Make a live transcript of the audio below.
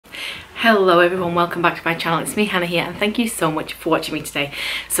Hello everyone, welcome back to my channel. It's me, Hannah here, and thank you so much for watching me today.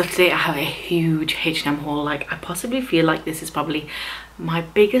 So today I have a huge H&M haul. Like, I possibly feel like this is probably my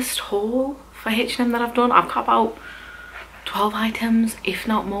biggest haul for H&M that I've done. I've got about 12 items, if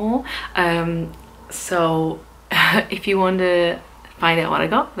not more. So if you want to find out what I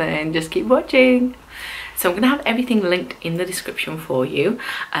got, then just keep watching. So I'm going to have everything linked in the description for you.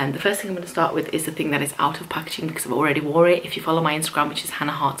 And the first thing I'm going to start with is the thing that is out of packaging because I've already wore it. If you follow my Instagram, which is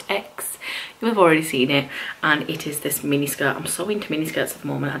HannahHeartsX, you'll have already seen it. And it is this mini skirt. I'm so into mini skirts at the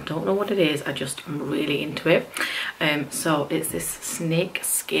moment. I don't know what it is. I'm really into it. So it's this snake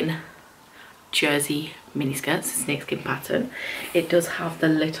skin jersey mini skirt. It's a snake skin pattern. It does have the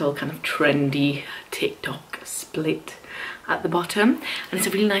little kind of trendy TikTok split at the bottom, and it's a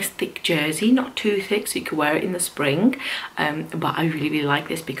really nice thick jersey, not too thick so you can wear it in the spring, but I really like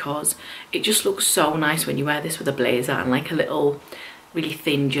this because it just looks so nice when you wear this with a blazer and like a little really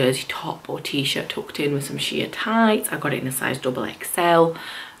thin jersey top or t-shirt tucked in with some sheer tights. I got it in a size XXL.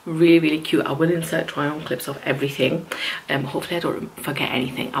 Really cute. I will insert try on clips of everything. Hopefully I don't forget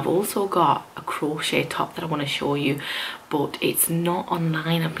anything. I've also got a crochet top that I want to show you, but it's not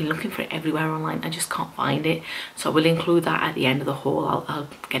online. I've been looking for it everywhere online. I just can't find it, so I will include that at the end of the haul. I'll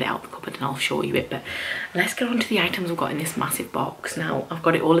get it out of the cupboard and I'll show you it. But let's get on to the items I've got in this massive box. Now I've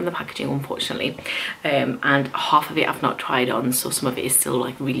got it all in the packaging, unfortunately, and half of it I've not tried on, so some of it is still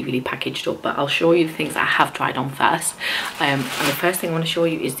like really packaged up, but I'll show you the things I have tried on first. And the first thing I want to show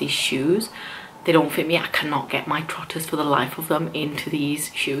you is these shoes. They don't fit me. I cannot get my trotters for the life of them into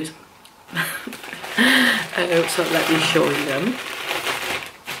these shoes. So let me show you them.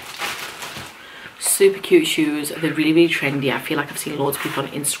 Super cute shoes. They're really trendy. I feel like I've seen loads of people on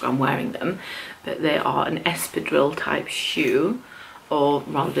Instagram wearing them, but they are an espadrille type shoe, or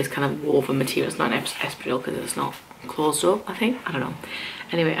rather this kind of woven material. It's not an espadrille because it's not closed up, I think. I don't know.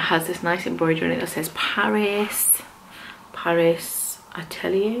 Anyway, it has this nice embroidery on it that says Paris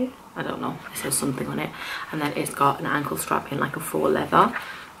Atelier. I don't know, it says something on it, and then it's got an ankle strap in like a faux leather.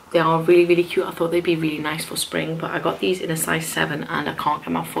 They are really cute. I thought they'd be really nice for spring, but I got these in a size 7 and I can't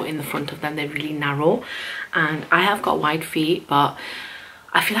get my foot in the front of them. They're really narrow, and I have got wide feet, but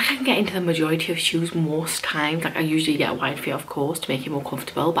I feel like I can get into the majority of shoes most times. Like, I usually get a wide feet, of course, to make it more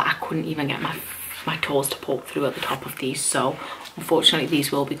comfortable, but I couldn't even get my toes to poke through at the top of these, so unfortunately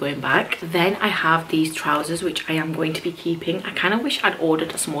these will be going back. Then I have these trousers which I am going to be keeping. I kind of wish I'd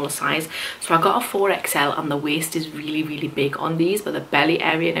ordered a smaller size, so I got a 4XL, and the waist is really big on these, but the belly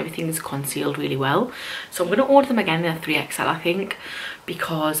area and everything is concealed really well, so I'm going to order them again in a 3XL, I think,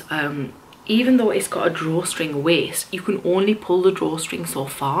 because even though it's got a drawstring waist, you can only pull the drawstring so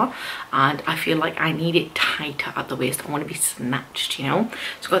far, and I feel like I need it tighter at the waist. I want to be snatched, you know.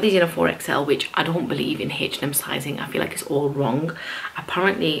 So I got these in a 4XL, which I don't believe in H&M sizing. I feel like it's all wrong.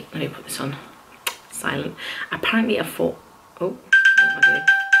 Apparently, let me put this on silent. Apparently oh, what am I doing?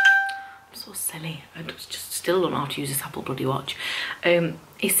 I'm so silly. I just still don't know how to use this Apple bloody watch.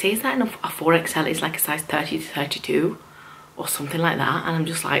 It says that in a 4XL is like a size 30 to 32. Or something like that, and I'm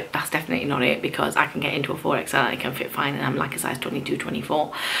just like, that's definitely not it, because I can get into a 4XL and I can fit fine, and I'm like a size 22,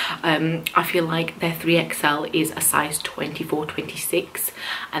 24. I feel like their 3XL is a size 24, 26,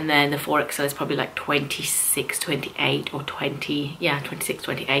 and then the 4XL is probably like 26, 28 or 20, yeah, 26,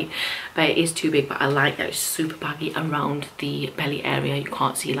 28, but it is too big. But I like that it's super baggy around the belly area. You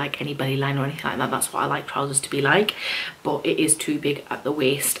can't see like any belly line or anything like that. That's what I like trousers to be like, but it is too big at the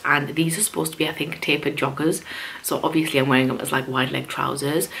waist, and these are supposed to be, I think, tapered joggers, so obviously I'm wearing them as like wide leg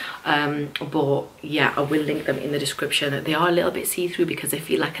trousers, but yeah, I will link them in the description. They are a little bit see-through because they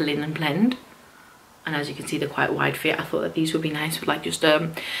feel like a linen blend, and as you can see, they're quite wide fit. I thought that these would be nice with like just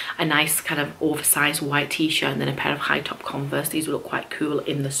a nice kind of oversized white t-shirt and then a pair of high top Converse. These would look quite cool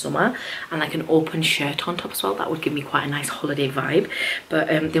in the summer, and like an open shirt on top as well. That would give me quite a nice holiday vibe.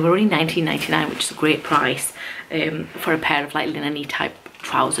 But they were only $19.99, which is a great price for a pair of like linen-y type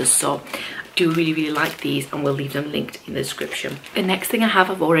trousers. So do really like these, and we'll leave them linked in the description. The next thing I have,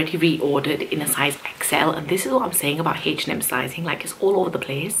 I've already reordered in a size XL, and this is what I'm saying about H&M sizing. Like, it's all over the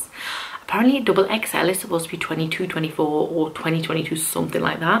place. Apparently XXL is supposed to be 22, 24 or 20, 22, something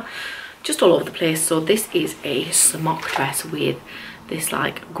like that, just all over the place. So this is a smock dress with this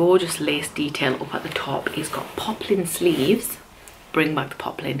like gorgeous lace detail up at the top. It's got poplin sleeves. Bring back the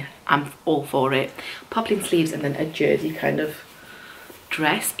poplin, I'm all for it. Poplin sleeves, and then a jersey kind of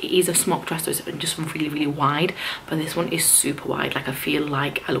dress. It is a smock dress, so it's just really, really wide, but this one is super wide. Like I feel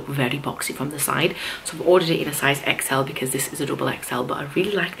like I look very boxy from the side, so I've ordered it in a size XL because this is a double XL. But I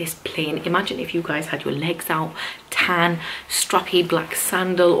really like this plain. Imagine if you guys had your legs out, tan, strappy black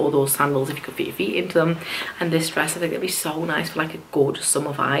sandal, or those sandals if you could fit your feet into them, and this dress. I think it'd be so nice for like a gorgeous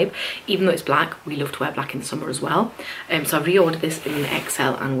summer vibe. Even though it's black, we love to wear black in the summer as well. So I've reordered this in an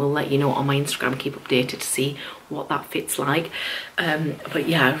XL, and we'll let you know on my Instagram. Keep updated to see what that fits like. But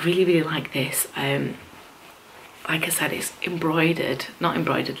yeah, I really, really like this. Like I said, it's embroidered, not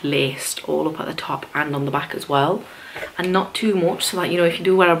embroidered, laced all up at the top and on the back as well, and not too much, so that, you know, if you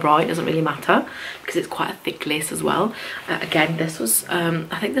do wear a bra, it doesn't really matter because it's quite a thick lace as well. Again, this was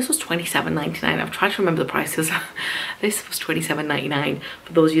I think this was £27.99. I've tried to remember the prices. This was £27.99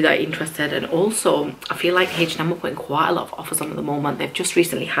 for those of you that are interested. And also I feel like H&M are putting quite a lot of offers on at the moment. They've just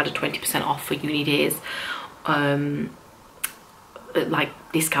recently had a 20% off for uni days, like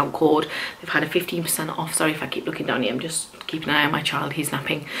discount code. They've had a 15% off. Sorry if I keep looking down here, I'm just keeping an eye on my child, he's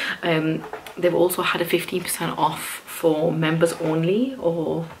napping. They've also had a 15% off for members only,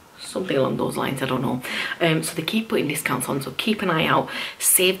 or something along those lines, I don't know. So they keep putting discounts on, so keep an eye out.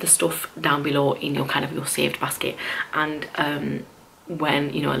 Save the stuff down below in your kind of your saved basket, and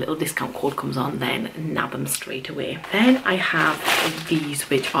when, you know, a little discount code comes on, then nab them straight away. Then I have these,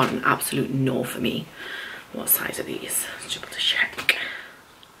 which are an absolute no for me. What size are these? Just able to check.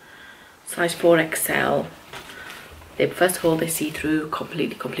 Size 4XL. They, first of all, they see-through,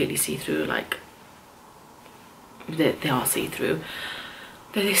 completely see-through. Like they are see-through.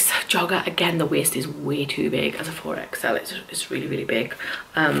 They're this jogger. Again, the waist is way too big as a 4XL. It's really, really big.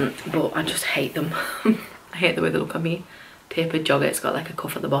 But I just hate them. I hate the way they look on me. Tapered jogger. It's got like a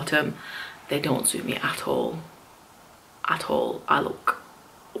cuff at the bottom. They don't suit me at all. At all. I look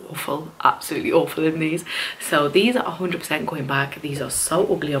awful, absolutely awful in these. So these are 100% going back. These are so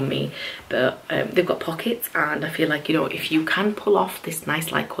ugly on me, but they've got pockets, and I feel like, you know, if you can pull off this nice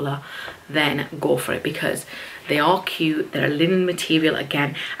light colour, then go for it, because they are cute. They're a linen material.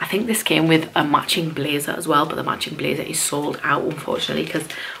 Again, I think this came with a matching blazer as well, but the matching blazer is sold out, unfortunately, because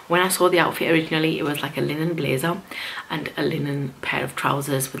when I saw the outfit originally, it was like a linen blazer and a linen pair of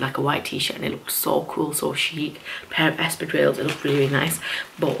trousers with like a white t-shirt, and it looked so cool, so chic. Pair of espadrilles, it looked really, really nice,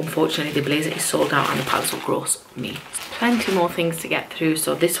 but unfortunately the blazer is sold out and the pants look gross on me. Plenty more things to get through.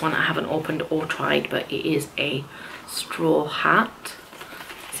 So this one I haven't opened or tried, but it is a straw hat.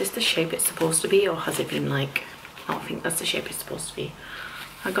 Is this the shape it's supposed to be, or has it been like, I don't think that's the shape it's supposed to be.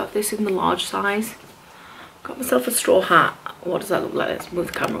 I got this in the large size. Got myself a straw hat. What does that look like? Let's move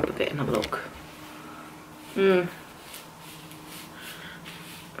the camera up a bit and have a look. I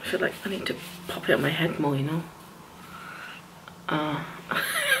feel like I need to pop it on my head more, you know.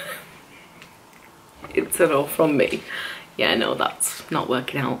 It's a no from me. Yeah, no, that's not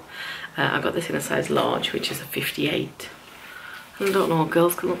working out. I got this in a size large, which is a 58. I don't know,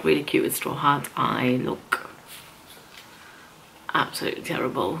 girls can look really cute with straw hats. I look absolutely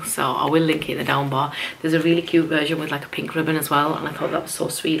terrible, so I will link it in the down bar. There's a really cute version with like a pink ribbon as well, and I thought that was so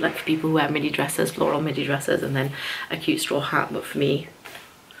sweet, like for people who wear midi dresses, floral midi dresses, and then a cute straw hat. But for me,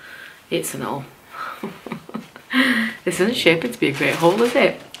 it's a no. This isn't shaping to be a great haul, is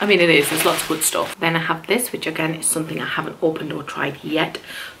it? I mean, it is. There's lots of good stuff. Then I have this, which again is something I haven't opened or tried yet,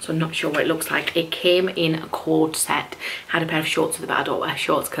 so I'm not sure what it looks like. It came in a cord set. Had a pair of shorts with it, but I don't wear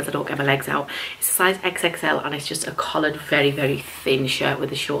shorts because I don't get my legs out. It's a size XXL, and it's just a collared, very, very thin shirt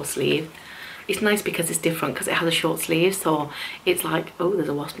with a short sleeve. It's nice because it's different because it has a short sleeve, so it's like, oh, there's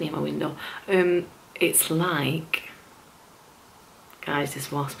a wasp near my window. It's like, guys,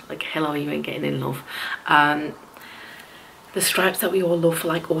 this wasp, like, hello, you ain't getting in love. The stripes that we all love for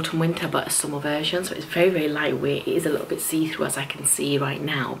like autumn winter, but a summer version, so it's very, very lightweight. It is a little bit see-through, as I can see right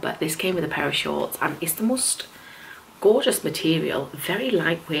now, but this came with a pair of shorts, and it's the most gorgeous material. Very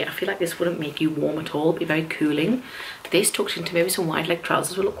lightweight. I feel like this wouldn't make you warm at all. It'd be very cooling. This tucked into maybe some wide leg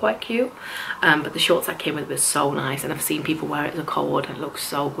trousers would look quite cute, but the shorts that came with it were so nice, and I've seen people wear it as a coat and it looks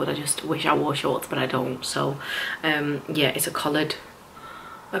so good. I just wish I wore shorts, but I don't. So yeah, it's a collared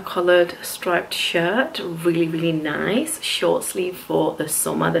striped shirt, really, really nice. Short sleeve for the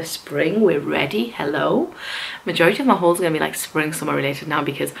summer, the spring. We're ready. Hello. Majority of my hauls are gonna be like spring, summer related now,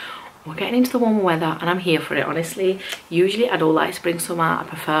 because we're getting into the warmer weather and I'm here for it, honestly. Usually I don't like spring, summer. I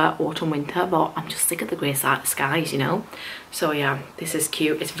prefer autumn, winter, but I'm just sick of the grey skies, you know. So yeah, this is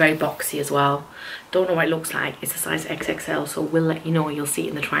cute. It's very boxy as well. Don't know what it looks like. It's a size XXL, so we'll let you know. You'll see it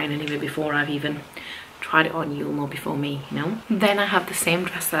in the try-on anyway before I've even tried it on. You'll know before me, you know. Then I have the same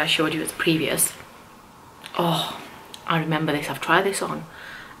dress that I showed you as previous. Oh, I remember this. I've tried this on.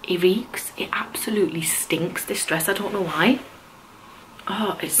 It reeks. It absolutely stinks, this dress. I don't know why.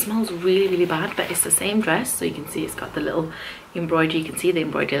 oh, it smells really, really bad, but it's the same dress. So you can see it's got the little embroidery. You can see the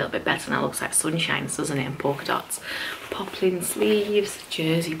embroidery a little bit better now. It looks like sunshine, doesn't it? And polka dots. Poplin sleeves,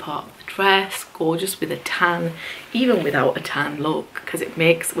 jersey part of the dress, gorgeous with a tan, even without a tan look, because it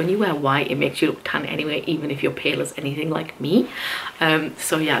makes, when you wear white, it makes you look tan anyway, even if you're pale as anything like me.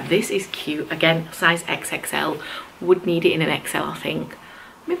 So yeah, this is cute. Again, size XXL, would need it in an XL, I think.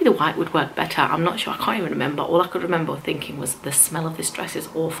 Maybe the white would work better, I'm not sure, I can't even remember. All I could remember thinking was the smell of this dress is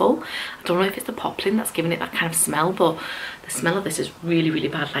awful. I don't know if it's the poplin that's giving it that kind of smell, but the smell of this is really, really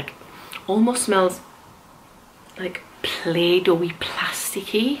bad. Like, almost smells like Play-Doh-y,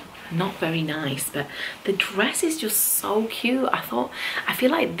 plasticky. Not very nice, but the dress is just so cute. I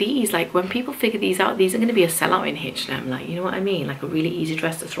feel like these, like when people figure these out, these are going to be a sellout in H&M, like, you know what I mean? Like a really easy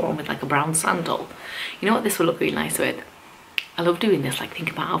dress to throw on with like a brown sandal. You know what this will look really nice with? I love doing this, like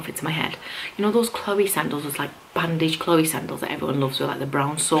thinking about outfits in my head. You know those Chloe sandals, those like bandage Chloe sandals that everyone loves with like the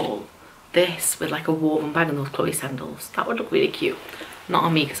brown sole? This with like a woven bag and those Chloe sandals. That would look really cute. Not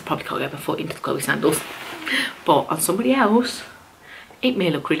on me because I probably can't get my foot into the Chloe sandals. But on somebody else, it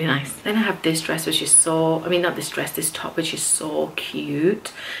may look really nice. Then I have this dress, which is so, I mean not this dress, this top, which is so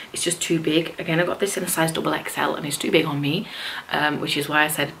cute. It's just too big. Again, I got this in a size XXL and it's too big on me, which is why I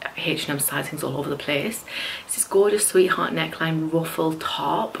said H&M sizing's all over the place. It's this gorgeous sweetheart neckline ruffle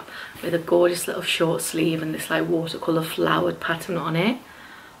top with a gorgeous little short sleeve and this like watercolor flowered pattern on it.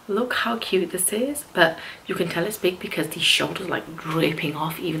 Look how cute this is, but you can tell it's big because the shoulders like draping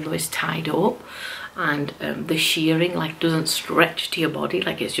off even though it's tied up, and the shearing like doesn't stretch to your body,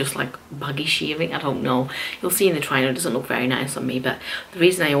 like it's just like baggy shearing. I don't know, you'll see in the try-on, it doesn't look very nice on me, but the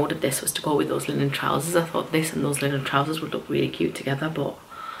reason I ordered this was to go with those linen trousers. I thought this and those linen trousers would look really cute together, but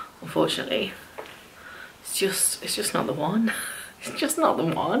unfortunately it's just not the one. It's just not the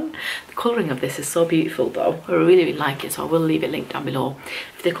one. The colouring of this is so beautiful though. I really, really like it, so I will leave it linked down below.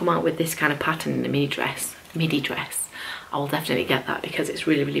 If they come out with this kind of pattern in a midi dress, I will definitely get that because it's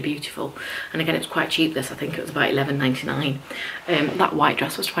really, really beautiful. And again, it's quite cheap this. I think it was about $11.99. That white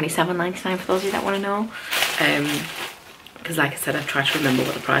dress was $27.99 for those of you that want to know. Because like I said, I've tried to remember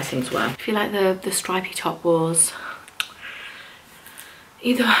what the pricings were. I feel like the stripy top was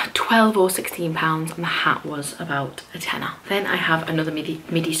either 12 or 16 pounds and the hat was about a tenner. Then I have another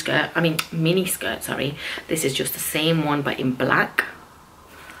mini skirt, sorry. This is just the same one but in black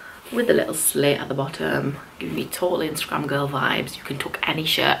with a little slit at the bottom, giving me total Instagram girl vibes. You can tuck any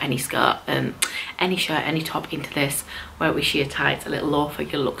shirt, any skirt, any top into this, wear it with sheer tights, a little loafer,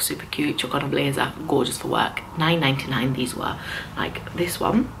 you'll look super cute, chuck on a blazer, gorgeous for work. $9.99 these were. Like this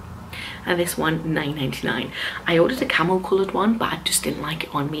one and this one $9.99. I ordered a camel coloured one, but I just didn't like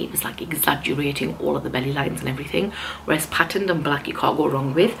it on me. It was like exaggerating all of the belly lines and everything, whereas patterned and black you can't go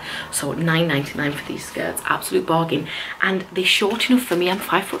wrong with. So $9.99 for these skirts, absolute bargain. And they're short enough for me. I'm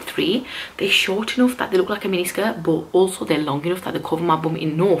 5'3". They're short enough that they look like a mini skirt, but also they're long enough that they cover my bum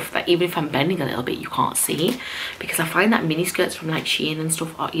enough that even if I'm bending a little bit you can't see, because I find that mini skirts from like Shein and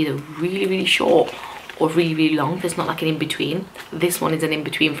stuff are either really, really short or really, really long. There's not like an in-between. This one is an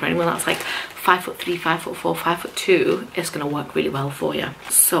in-between for anyone that's like 5'3", 5'4", 5'2". It's gonna work really well for you.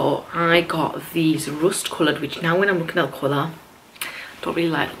 So I got these rust coloured, which now when I'm looking at the colour, I don't really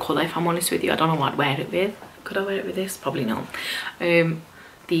like the colour if I'm honest with you. I don't know what I'd wear it with. Could I wear it with this? Probably not.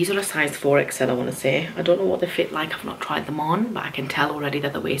 These are a size 4XL, I want to say. I don't know what they fit like, I've not tried them on, but I can tell already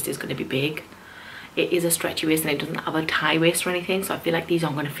that the waist is going to be big. It is a stretchy waist and it doesn't have a tie waist or anything, so I feel like these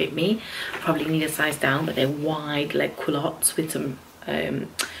aren't going to fit me. Probably need a size down, but they're wide leg culottes with some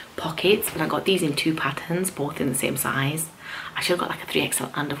pockets, and I got these in 2 patterns, both in the same size. I should have got like a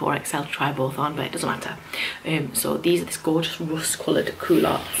 3XL and a 4XL to try both on, but it doesn't matter. So these are this gorgeous rust coloured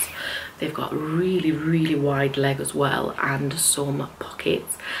culottes. They've got really, really wide leg as well and some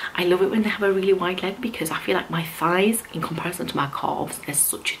pockets. I love it when they have a really wide leg because I feel like my thighs in comparison to my calves, there's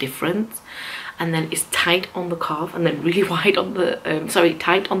such a difference. And then it's tight on the calf and then really wide on the,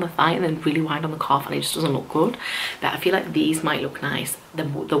 tight on the thigh and then really wide on the calf, and it just doesn't look good. But I feel like these might look nice.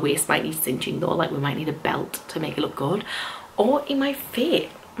 The waist might need cinching though, like we might need a belt to make it look good. Or it might fit.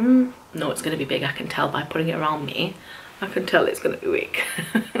 No, it's going to be big, I can tell by putting it around me. I can tell it's going to be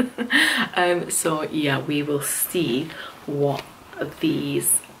big. So yeah, we will see what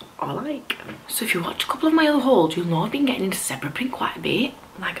these are like. So if you watch a couple of my other hauls, you'll know I've been getting into zebra print quite a bit.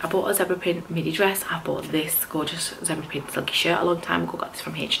 Like I bought a zebra print midi dress, I bought this gorgeous zebra print silky shirt a long time ago, got this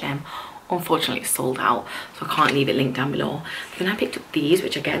from H&M. Unfortunately it's sold out, so I can't leave it linked down below. Then I picked up these,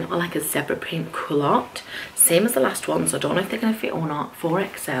 which again are like a zebra print culotte, same as the last one, so I don't know if they're going to fit or not.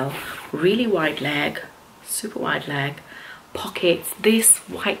 4XL, really wide leg, super wide leg, pockets, this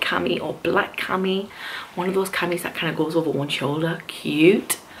white cami or black cami, one of those camis that kind of goes over one shoulder,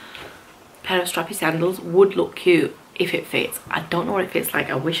 cute. Pair of strappy sandals would look cute if it fits. I don't know what it fits like.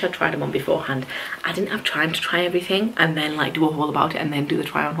 I wish I tried them on beforehand. I didn't have time to try everything and then like do a haul about it and then do the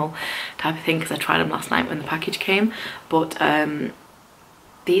try on haul type of thing, because I tried them last night when the package came. But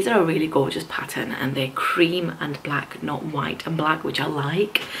these are a really gorgeous pattern, and they're cream and black, not white and black, which I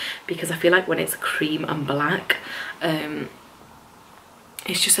like, because I feel like when it's cream and black,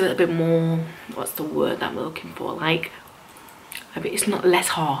 it's just a little bit more, what's the word that I'm looking for, like it's not less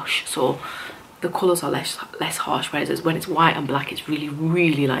harsh, so the colours are less harsh, whereas when it's white and black it's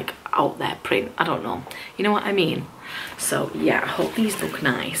really like out there print. I don't know, you know what I mean? So yeah, I hope these look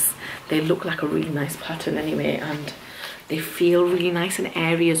nice. They look like a really nice pattern anyway, and they feel really nice and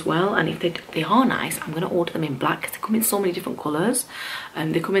airy as well. And if they are nice, I'm going to order them in black, because they come in so many different colours.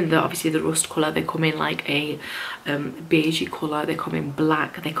 They come in obviously the rust colour, they come in like a beigey colour, they come in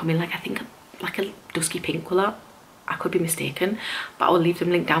black, they come in like, I think like a dusky pink colour. I could be mistaken, but I'll leave them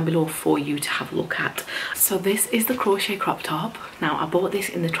linked down below for you to have a look at. So this is the crochet crop top. Now I bought this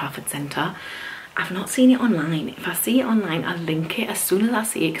in the Trafford Centre. I've not seen it online. If I see it online, I'll link it as soon as I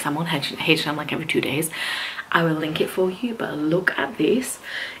see it, because I'm on H&M like every 2 days. I will link it for you. But look at this.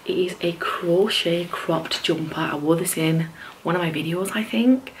 It is a crochet cropped jumper. I wore this in one of my videos, I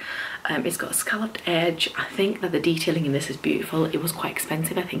think. It's got a scalloped edge. I think that the detailing in this is beautiful. It was quite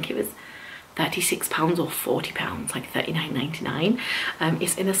expensive. I think it was £36 or £40, like £39.99.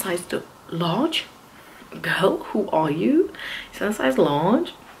 It's in a size large. Girl, who are you? It's in a size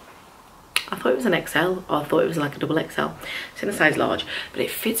large. I thought it was an XL, or I thought it was like a double XL. It's in a size large, but it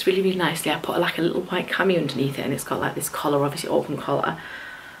fits really nicely. I put like a little white cami underneath it, and it's got like this collar, obviously open collar.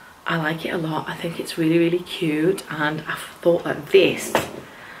 I like it a lot. I think it's really cute, and I thought that this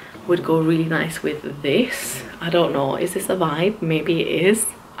would go really nice with this. I don't know, is this a vibe? Maybe it is.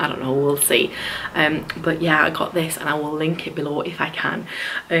 I don't know, we'll see. But yeah, I got this, and I will link it below if I can,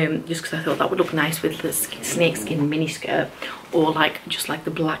 just because I thought that would look nice with the snakeskin mini skirt, or like just like the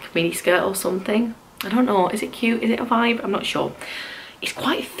black mini skirt or something. I don't know, is it cute? Is it a vibe? I'm not sure. It's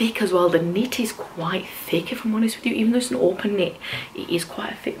quite thick as well. The knit is quite thick, if I'm honest with you. Even though it's an open knit, it is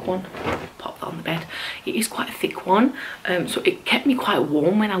quite a thick one. Pop that on the bed. It is quite a thick one, so it kept me quite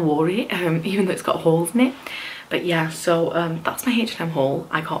warm when I wore it, even though it's got holes in it. But yeah, so that's my H&M haul.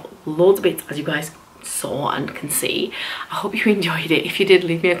 I got loads of bits, as you guys saw and can see. I hope you enjoyed it. If you did,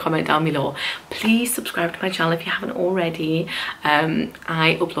 leave me a comment down below. Please subscribe to my channel if you haven't already.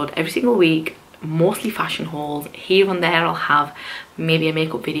 I upload every single week, mostly fashion hauls. Here and there I'll have maybe a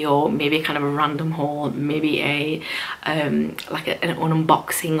makeup video, maybe a kind of a random haul, maybe a like an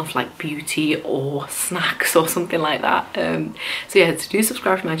unboxing of like beauty or snacks or something like that. So yeah, so do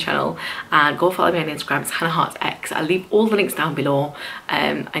subscribe to my channel and go follow me on Instagram. It's HannahHeartsX. I'll leave all the links down below,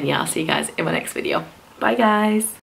 and yeah, I'll see you guys in my next video. Bye guys.